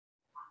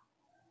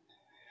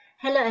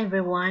Hello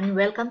everyone!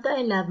 Welcome to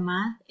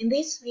iLabMath. In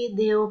this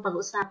video,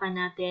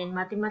 pag-usapan natin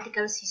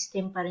mathematical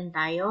system pa rin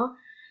tayo,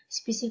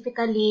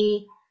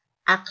 specifically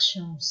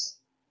axioms.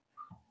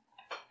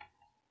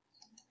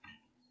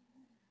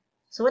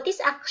 So what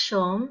is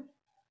axiom?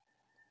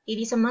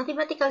 It is a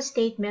mathematical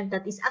statement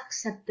that is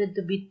accepted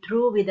to be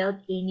true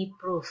without any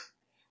proof.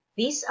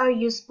 These are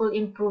useful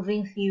in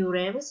proving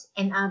theorems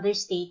and other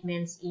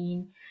statements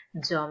in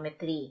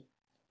geometry.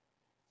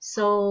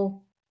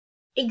 So,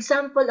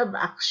 example of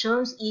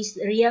axioms is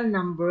real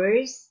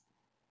numbers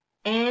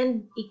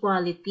and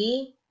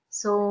equality.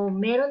 So,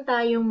 meron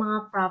tayong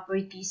mga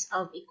properties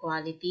of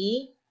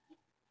equality.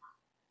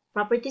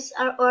 Properties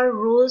are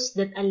rules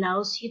that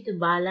allows you to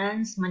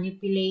balance,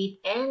 manipulate,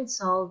 and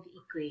solve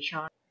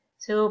equations.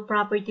 So,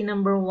 property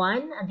number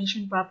 1,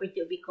 addition property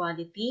of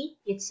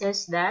equality. It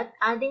says that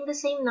adding the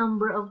same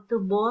number to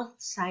both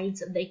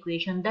sides of the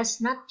equation does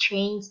not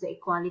change the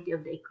equality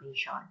of the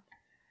equation.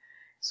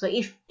 So,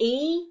 if A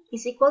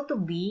is equal to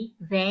B,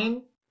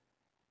 then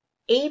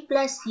A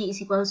plus C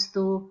is equals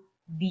to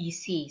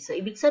BC. So,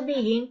 ibig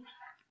sabihin,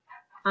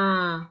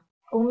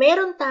 kung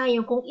meron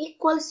tayong, kung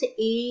equal si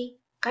A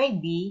kay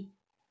B,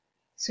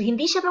 so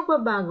hindi siya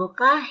magbabago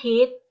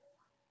kahit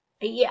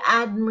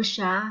i-add mo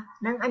siya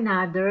ng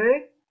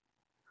another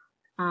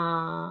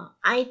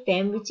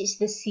item, which is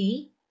the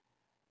C,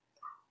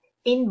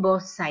 in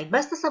both sides.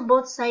 Basta sa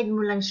both side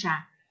mo lang siya.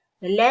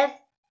 The left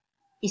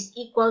is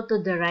equal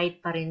to the right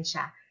pa rin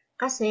siya.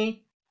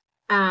 Kasi,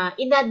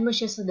 in-add mo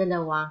siya sa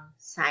dalawang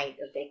side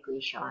of the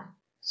equation.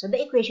 So, the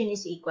equation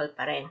is equal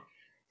pa rin.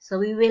 So,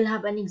 we will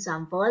have an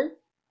example.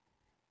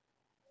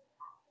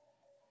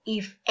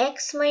 If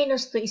x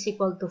minus 2 is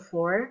equal to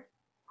 4,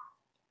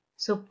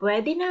 so,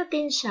 pwede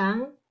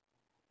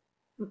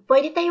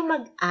tayong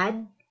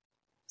mag-add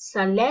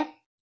sa left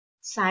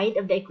side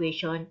of the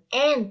equation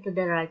and to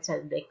the right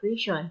side of the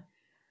equation.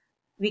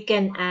 We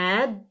can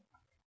add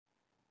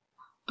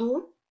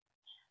 2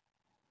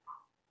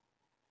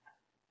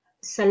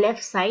 sa left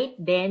side,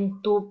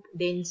 then 2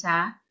 din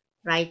sa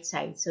right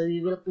side. So,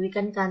 we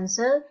can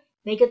cancel.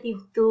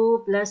 Negative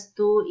 2 plus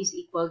 2 is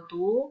equal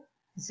to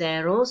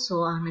 0.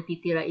 So, ang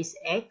natitira is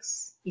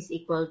x is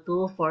equal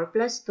to 4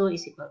 plus 2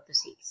 is equal to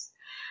 6.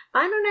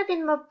 Paano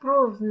natin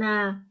ma-prove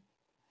na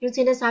yung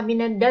sinasabi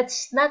na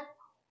that's not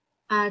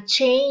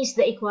change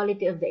the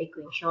equality of the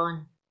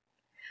equation?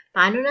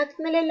 Paano natin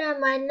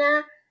malalaman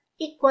na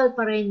equal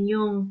pa rin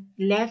yung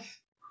left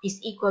is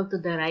equal to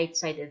the right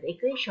side of the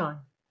equation?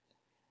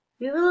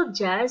 We will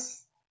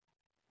just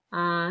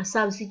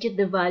substitute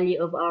the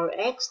value of our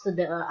x to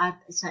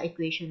sa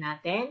equation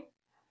natin.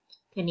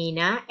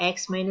 Kanina,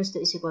 x minus 2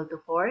 is equal to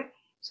 4.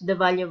 So, the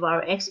value of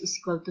our x is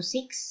equal to 6.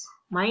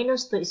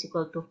 Minus 2 is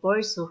equal to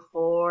 4. So,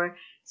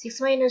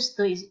 6 minus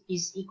 2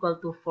 is equal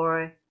to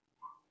 4.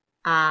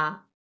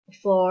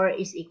 4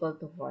 is equal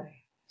to 4.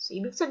 So,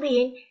 ibig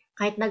sabihin,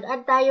 kahit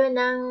nag-add tayo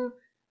ng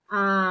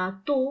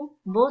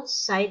 2, both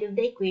side of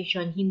the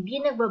equation, hindi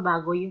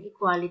nagbabago yung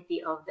equality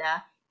of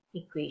the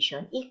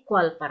equation.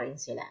 Equal pa rin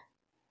sila.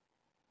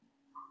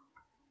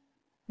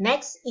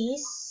 Next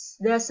is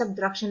the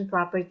subtraction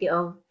property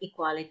of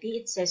equality.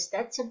 It says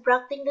that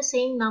subtracting the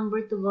same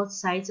number to both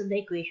sides of the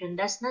equation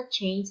does not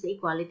change the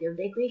equality of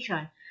the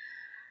equation.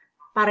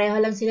 Pareho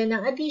lang sila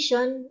ng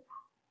addition.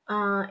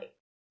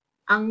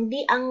 Ang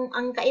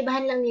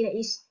kaibahan lang nila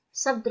is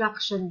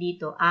subtraction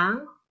dito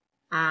ang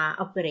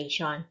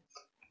operation.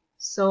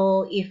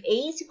 So, if A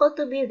is equal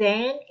to B,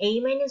 then A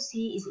minus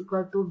C is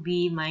equal to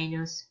B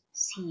minus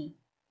C.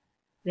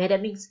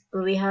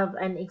 We have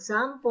an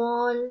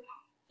example.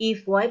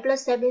 If y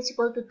plus 7 is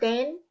equal to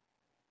 10,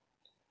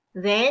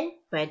 then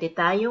pwede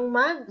tayong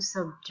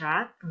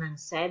mag-subtract ng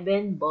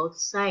 7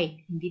 both sides.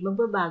 Hindi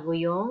magbabago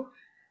yung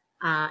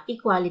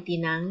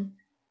equality ng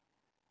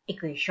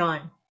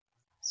equation.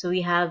 So,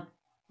 we have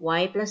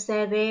y plus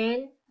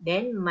 7,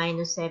 then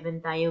minus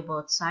 7 tayo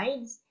both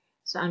sides.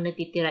 So, ang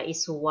natitira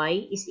is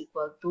y is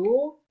equal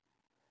to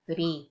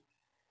 3.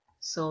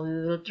 So,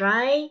 we will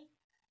try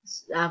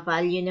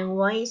value ng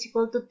y is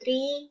equal to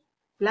 3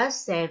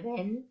 plus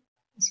 7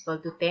 is equal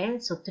to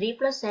 10. So, 3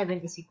 plus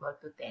 7 is equal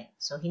to 10.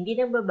 So, hindi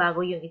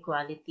nagbabago yung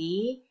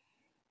equality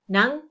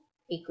ng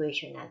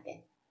equation natin.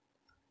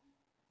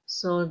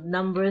 So,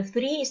 number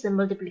 3 is the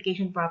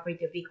multiplication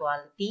property of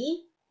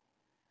equality.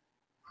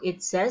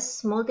 It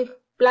says,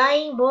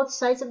 multiplying both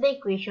sides of the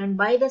equation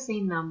by the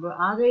same number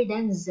other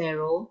than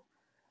 0.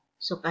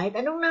 So, kahit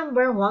anong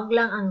number, wag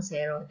lang ang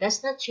 0.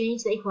 Does not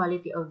change the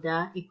equality of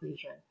the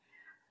equation.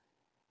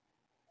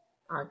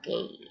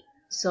 Okay.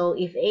 So,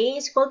 if A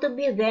is equal to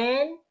B,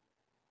 then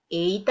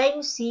A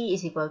times C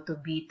is equal to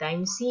B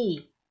times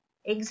C.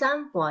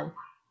 Example,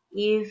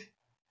 if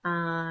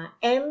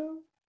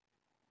M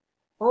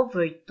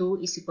over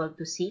 2 is equal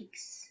to 6,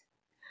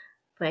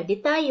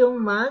 pwede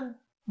tayong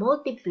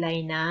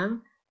mag-multiply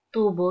ng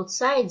 2 both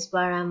sides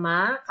para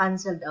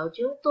ma-cancelled out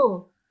yung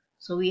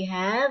 2. So, we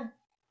have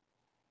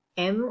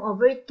M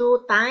over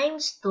 2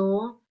 times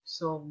 2.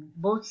 So,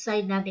 both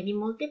side natin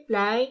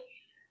i-multiply.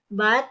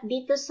 But,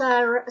 dito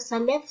sa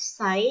left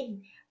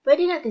side,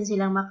 pwede natin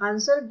silang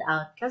ma-cancel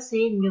out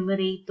kasi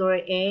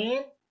numerator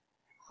and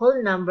whole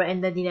number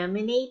and the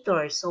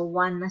denominator. So,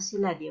 1 na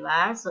sila, di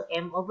ba? So,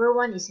 m over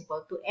 1 is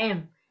equal to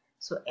m.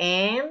 So,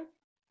 m,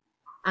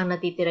 ang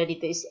natitira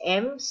dito is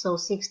m. So,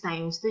 6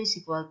 times 2 is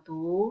equal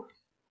to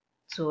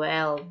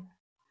 12.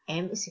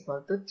 M is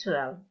equal to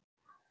 12.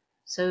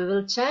 So, we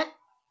will check.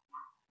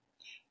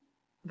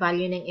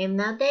 Value ng m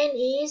natin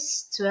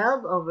is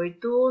 12 over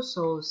 2.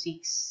 So,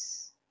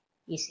 6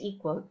 is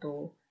equal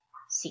to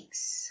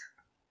 6.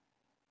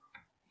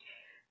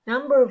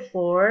 Number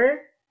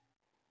 4,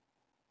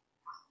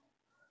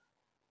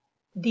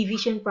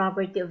 division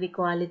property of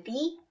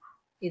equality.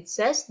 It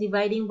says,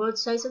 dividing both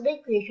sides of the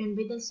equation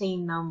with the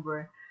same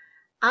number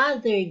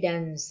other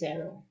than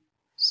 0.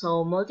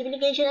 So,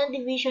 multiplication and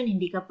division,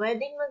 hindi ka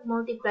pwedeng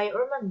mag-multiply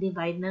or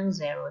mag-divide ng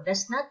 0.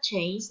 Does not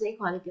change the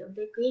equality of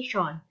the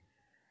equation.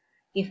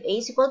 If A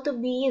is equal to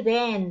B,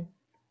 then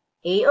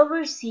A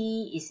over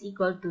C is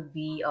equal to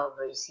B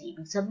over C.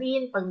 Ibig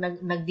sabihin, pag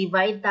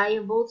nag-divide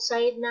tayo both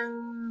side ng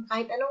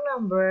kahit anong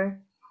number,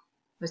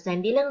 basta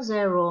hindi lang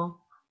 0,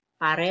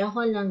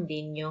 pareho lang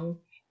din yung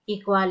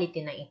equality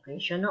ng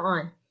equation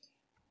noon.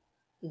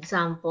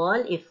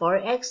 Example, if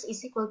 4x is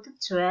equal to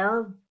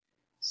 12,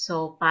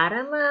 so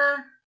para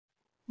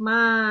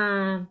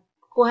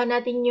kuha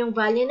natin yung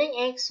value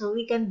ng x, so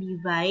we can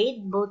divide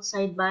both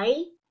side by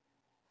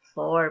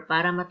 4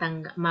 para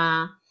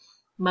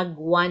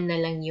mag-1 na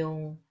lang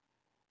yung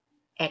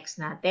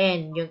x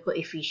natin, yung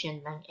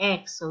coefficient ng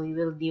x. So, we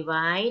will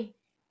divide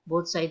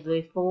both sides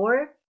by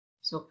 4.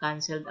 So,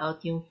 canceled out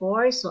yung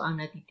 4. So,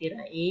 ang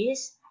natitira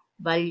is,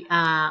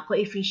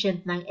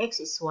 coefficient ng x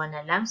is 1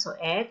 na lang. So,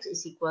 x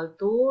is equal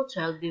to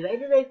 12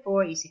 divided by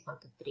 4 is equal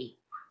to 3.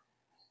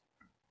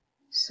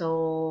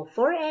 So,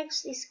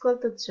 4x is equal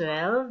to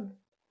 12.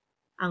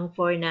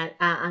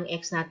 Ang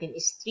x natin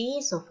is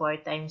 3. So,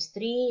 4 times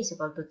 3 is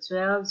equal to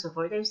 12. So,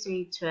 4 times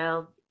 3,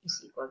 12 is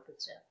equal to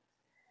 12.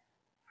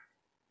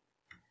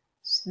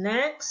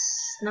 Next,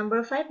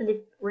 number 5,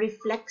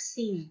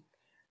 reflexive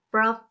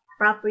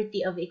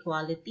property of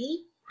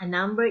equality. A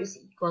number is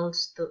equal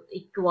to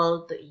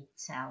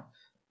itself.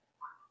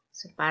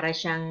 So, para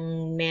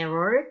siyang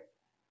mirror.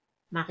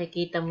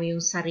 Makikita mo yung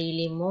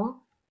sarili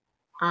mo.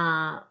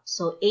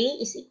 So, A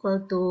is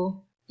equal to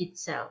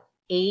itself.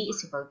 A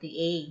is equal to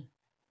A.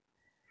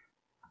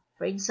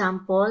 For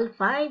example,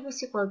 5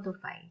 is equal to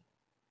 5.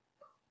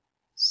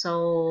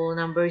 So,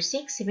 number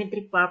 6,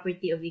 symmetric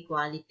property of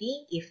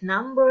equality. If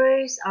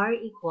numbers are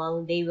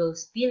equal, they will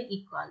still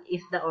equal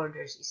if the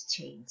orders is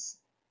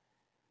changed.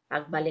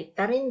 Pagbalik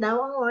ta rin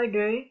daw ang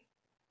order,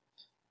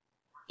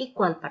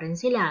 equal pa rin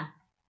sila.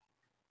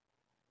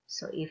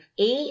 So, if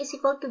A is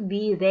equal to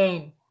B,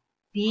 then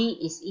B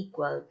is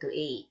equal to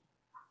A.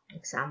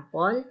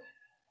 Example,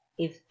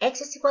 if x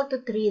is equal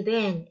to 3,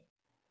 then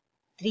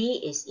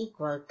 3 is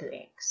equal to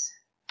x.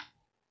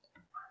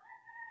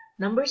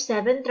 Number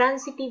 7,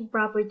 transitive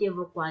property of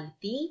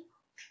equality.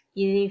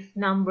 If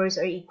numbers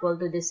are equal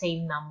to the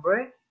same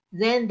number,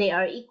 then they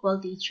are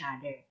equal to each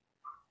other.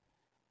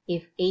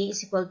 If A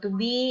is equal to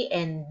B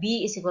and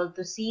B is equal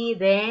to C,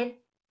 then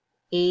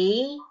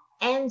A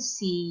and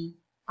C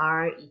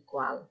are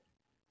equal.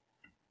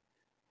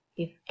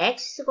 If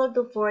x is equal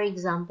to 4,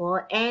 example,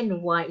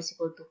 and y is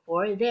equal to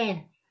 4,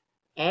 then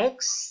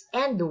x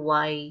and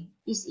y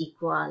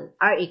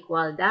are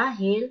equal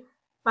dahil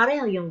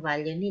pareho yung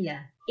value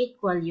nila.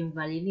 Equal yung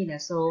value nila.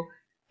 So,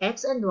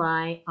 x and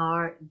y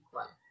are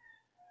equal.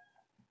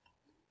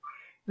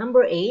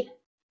 Number 8,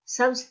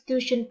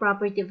 substitution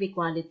property of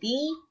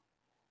equality.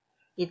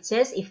 It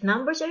says, if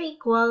numbers are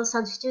equal,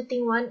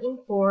 substituting one in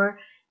for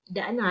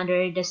the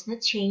another does not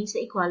change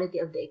the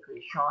equality of the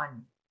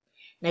equation.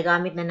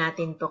 Nagamit na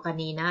natin to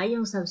kanina,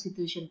 yung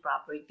substitution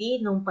property,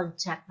 nung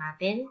pag-check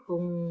natin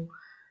kung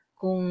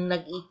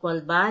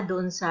nag-equal ba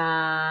doon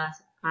sa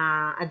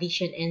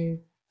addition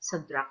and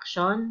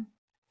subtraction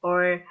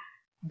or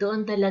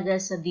doon talaga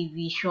sa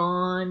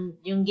division,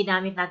 yung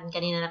ginamit natin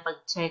kanina na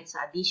pag-check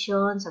sa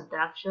addition,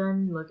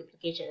 subtraction,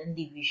 multiplication, and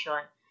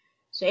division.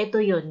 So,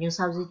 ito yun, yung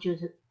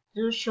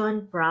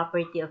substitution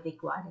property of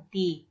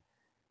equality.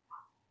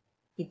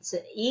 It's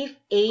if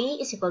A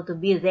is equal to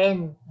B,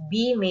 then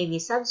B may be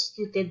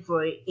substituted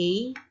for A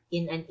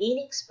in an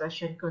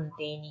expression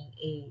containing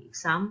A.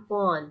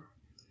 Example,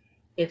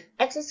 if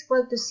x is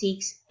equal to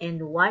 6 and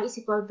y is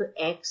equal to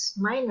x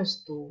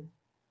minus 2,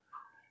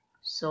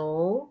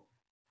 so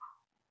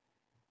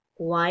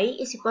y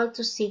is equal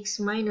to 6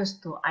 minus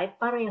 2 ay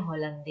pareho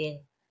lang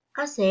din.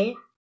 Kasi,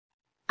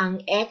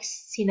 ang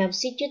x,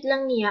 sinubstitute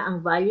lang niya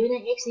ang value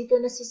ng x dito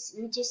na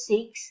which is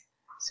 6.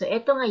 So,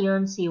 ito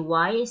ngayon, si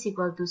y is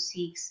equal to 6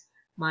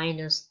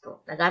 minus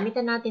 2.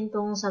 Nagamitan natin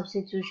tong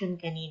substitution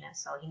kanina.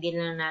 So, hindi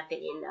na natin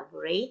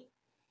elaborate.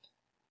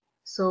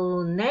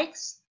 So,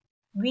 next,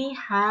 we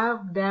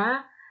have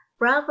the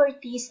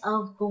properties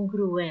of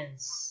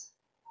congruence.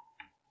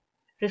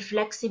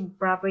 Reflexive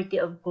property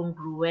of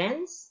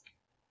congruence.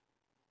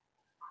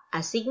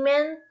 A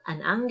segment,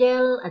 an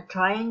angle, a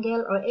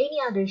triangle, or any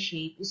other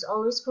shape is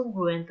always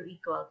congruent to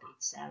equal to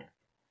itself.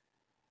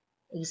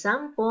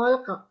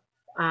 Example,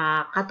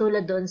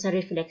 katulad doon sa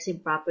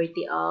reflexive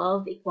property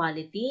of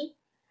equality,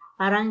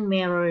 parang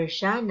mirror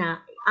siya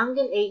na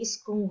angle A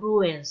is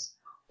congruence,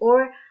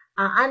 or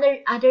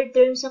other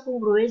terms sa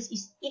congruence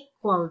is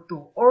equal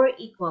to or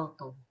equal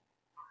to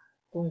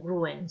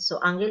congruence.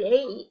 So, angle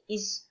A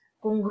is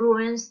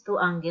congruence to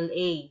angle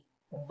A.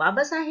 Kung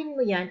babasahin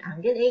mo yan,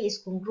 angle A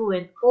is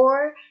congruent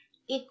or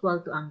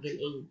equal to angle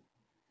A.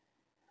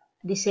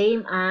 The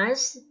same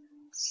as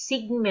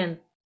segment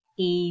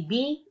AB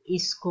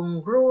is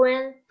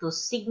congruent to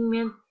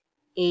segment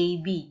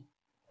AB.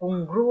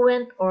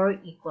 Congruent or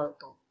equal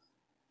to.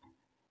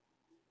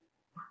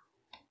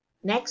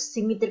 Next,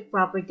 symmetric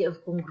property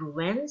of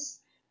congruence.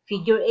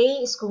 Figure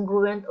A is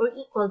congruent or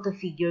equal to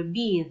figure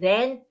B.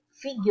 Then,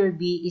 figure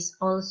B is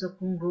also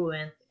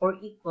congruent or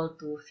equal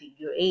to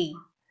figure A.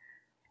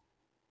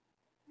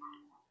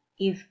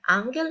 If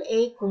angle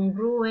A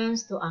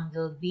congruent to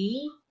angle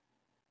B,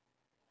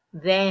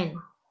 then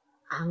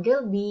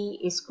angle B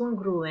is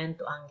congruent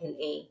to angle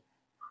A.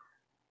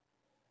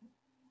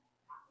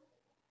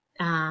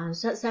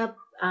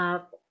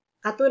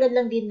 Katulad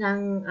lang din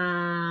ng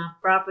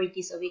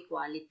properties of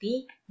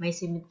equality, may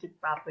symmetric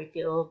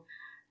property of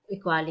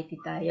equality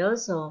tayo.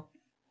 So,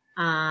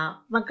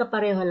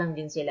 magkapareho lang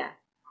din sila.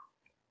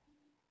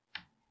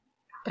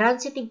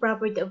 Transitive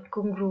property of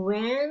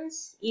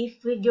congruence,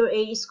 if figure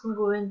A is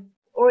congruent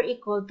or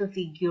equal to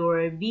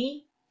figure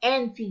B,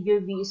 and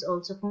figure B is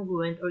also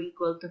congruent or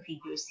equal to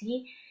figure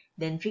C,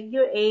 then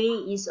figure A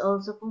is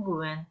also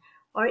congruent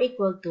or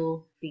equal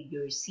to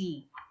figure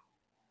C.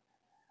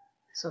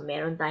 So,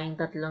 meron tayong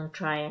tatlong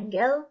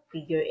triangle,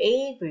 figure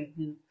A,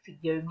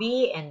 figure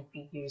B, and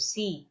figure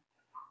C.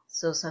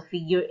 So, sa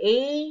figure A,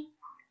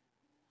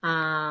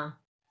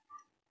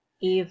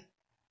 if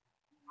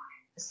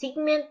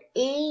segment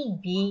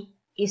AB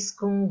is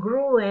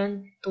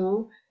congruent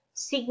to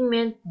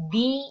segment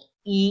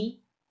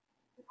DE,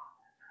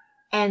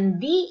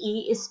 and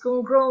DE is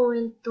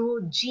congruent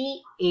to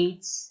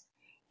GH,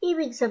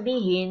 ibig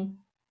sabihin,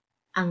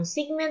 ang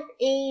segment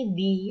AB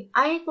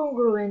ay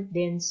congruent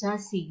din sa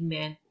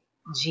segment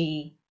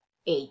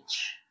GH.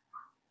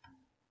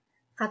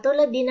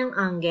 Katulad din ng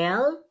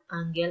angle,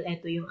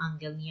 ito yung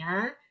angle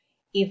niya.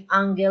 If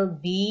angle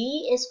B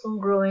is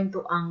congruent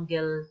to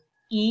angle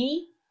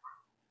E,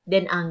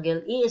 then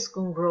angle E is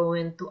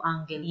congruent to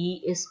angle E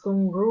is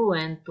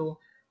congruent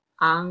to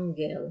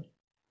angle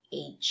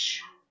H.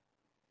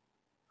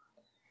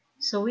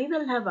 So, we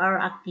will have our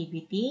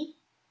activity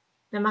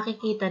na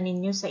makikita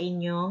ninyo sa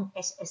inyong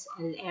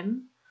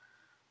SSLM.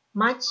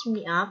 Match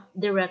me up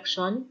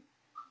direction.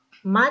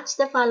 Match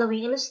the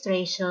following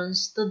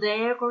illustrations to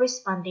their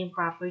corresponding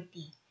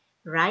property.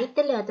 Write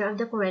the letter of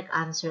the correct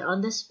answer on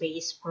the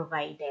space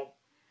provided.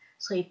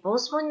 So,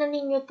 i-post mo na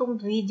ninyo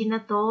itong video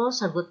na to,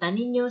 sagutan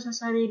ninyo sa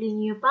sarili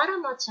ninyo para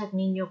ma-check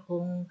ninyo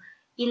kung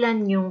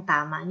ilan yung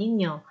tama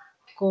ninyo.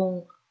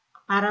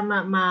 Para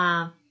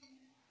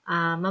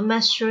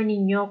ma-measure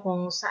ninyo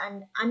kung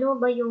saan, ano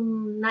ba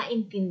yung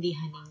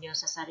naintindihan ninyo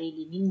sa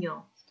sarili ninyo.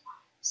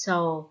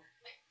 So,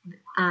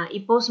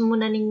 i-post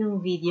muna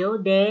ninyong video,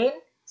 then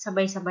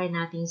sabay-sabay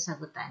nating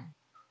sagutan.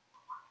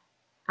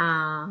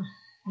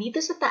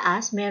 Dito sa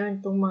taas, meron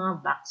itong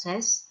mga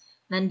boxes.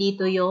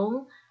 Nandito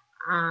yung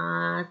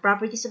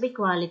properties of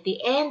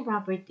equality and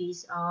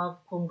properties of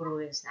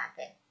congruence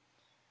natin.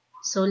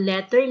 So,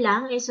 letter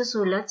lang ay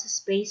susulat sa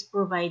space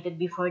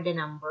provided before the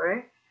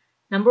number.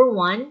 Number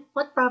 1,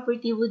 what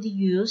property would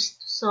you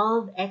use to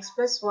solve x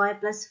plus y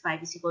plus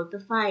 5 is equal to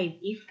 5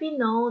 if we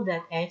know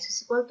that x is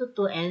equal to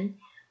 2 and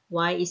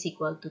y is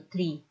equal to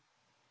 3?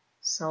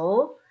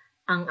 So,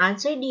 ang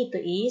answer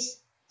dito is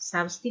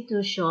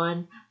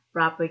substitution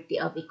property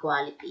of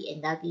equality,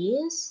 and that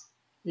is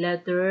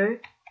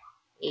letter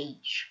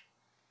H.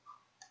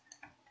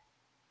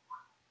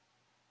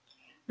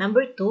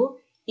 Number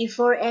 2, if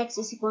 4x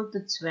is equal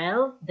to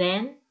 12,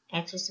 then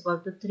x is equal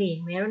to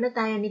 3. Meron na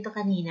tayo nito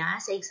kanina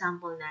sa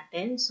example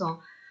natin. So,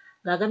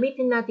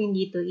 gagamitin natin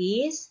dito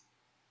is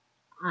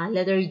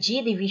letter G,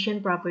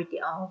 division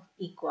property of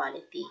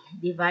equality.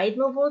 Divide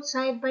mo both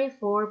side by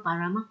 4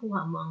 para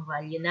makuha mo ang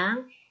value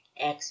ng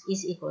x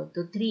is equal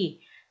to 3.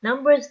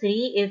 Number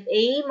 3, if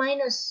a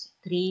minus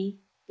 3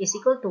 is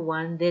equal to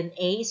 1, then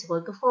a is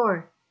equal to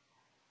 4.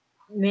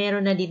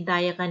 Meron na din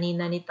tayo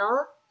kanina nito.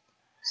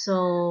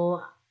 So,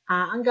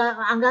 ang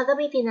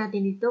gagamitin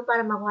natin dito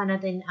para makuha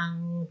natin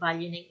ang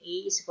value ng a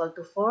is equal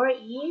to 4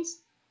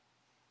 is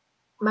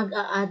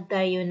mag-a-add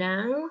tayo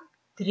ng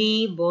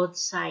 3 both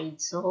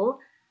sides. So,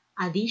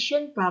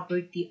 addition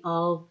property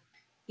of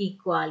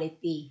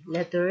equality.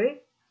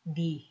 Letter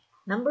D.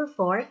 Number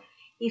 4,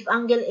 if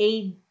angle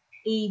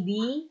AB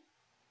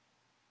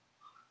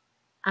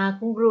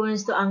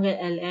congruent to angle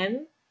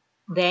LM,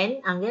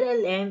 then angle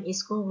LM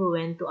is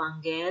congruent to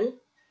angle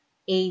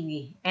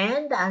AB.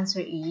 And the answer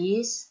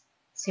is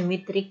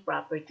symmetric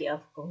property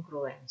of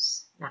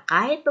congruence. Na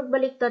kahit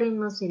pagbaliktarin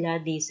mo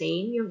sila, the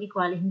same, yung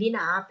equality, hindi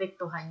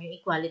naapektuhan yung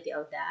equality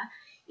of the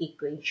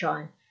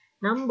equation.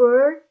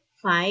 Number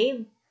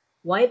 5,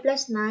 y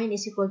plus 9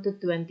 is equal to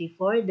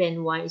 24,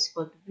 then y is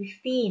equal to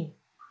 15.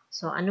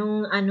 So,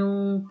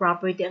 anong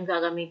property ang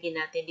gagamitin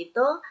natin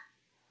dito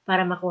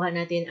para makuha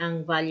natin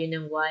ang value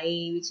ng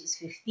y, which is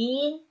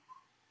 15?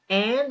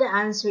 And the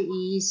answer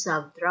is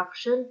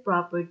subtraction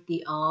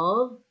property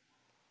of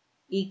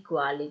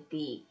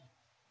equality.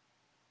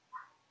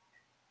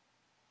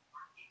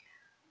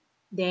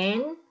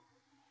 Then,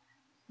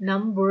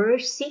 number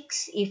 6,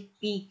 if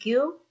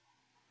PQ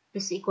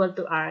is equal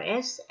to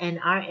RS and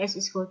RS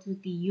is equal to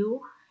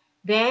TU,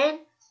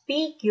 then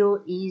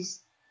PQ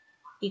is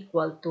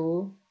equal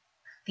to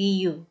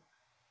TU.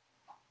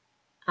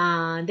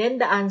 Then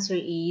the answer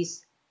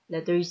is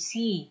letter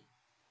C,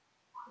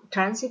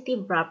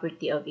 transitive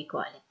property of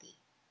equality.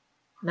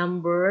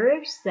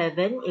 Number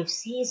 7, if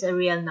C is a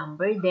real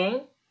number,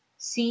 then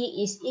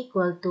C is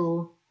equal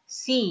to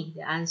C.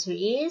 The answer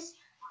is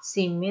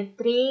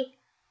symmetric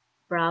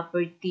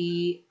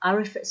property,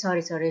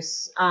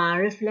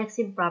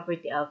 reflexive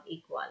property of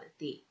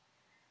equality.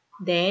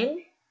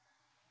 Then,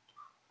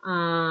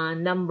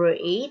 number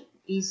 8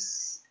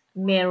 is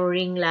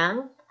mirroring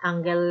lang.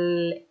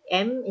 Angle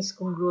M is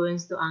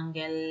congruence to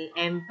angle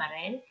M pa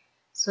rin.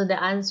 So, the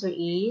answer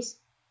is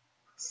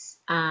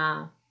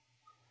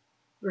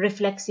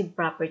reflexive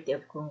property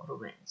of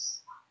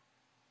congruence.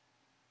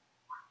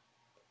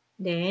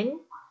 Then,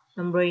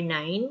 number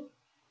 9,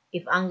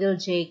 if angle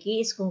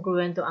JK is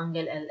congruent to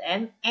angle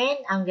LM and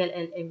angle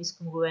LM is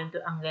congruent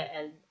to angle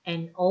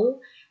NO,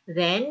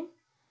 then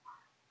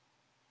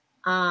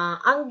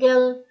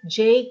angle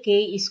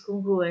JK is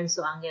congruent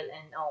to angle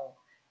NO.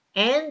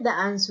 And the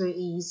answer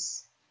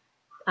is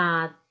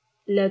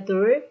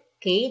letter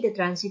K, the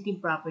transitive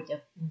property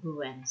of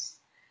congruence.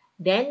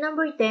 Then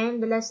number 10,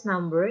 the last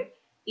number,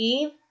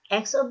 if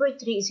x over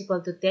 3 is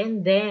equal to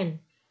 10, then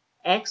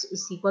x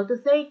is equal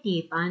to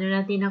 30. Paano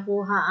natin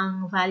nakuha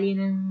ang value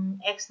ng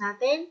x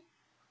natin?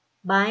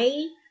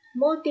 By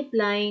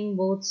multiplying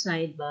both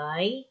sides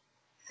by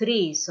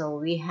 3. So,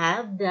 we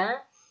have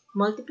the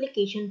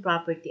multiplication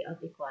property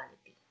of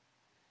equality.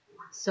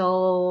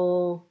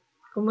 So,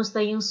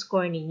 kumusta yung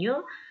score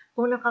ninyo?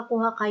 Kung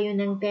nakakuha kayo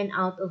ng 10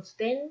 out of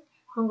 10,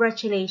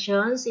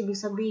 congratulations! Ibig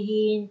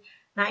sabihin,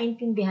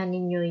 naintindihan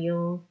ninyo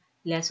yung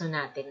lesson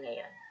natin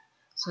ngayon.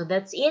 So,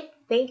 that's it.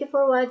 Thank you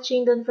for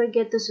watching. Don't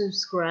forget to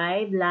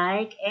subscribe,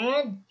 like,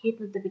 and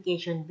hit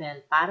notification bell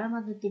para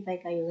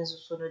ma-notify kayo sa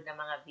susunod na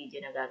mga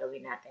video na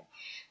gagawin natin.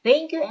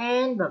 Thank you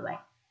and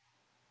bye-bye!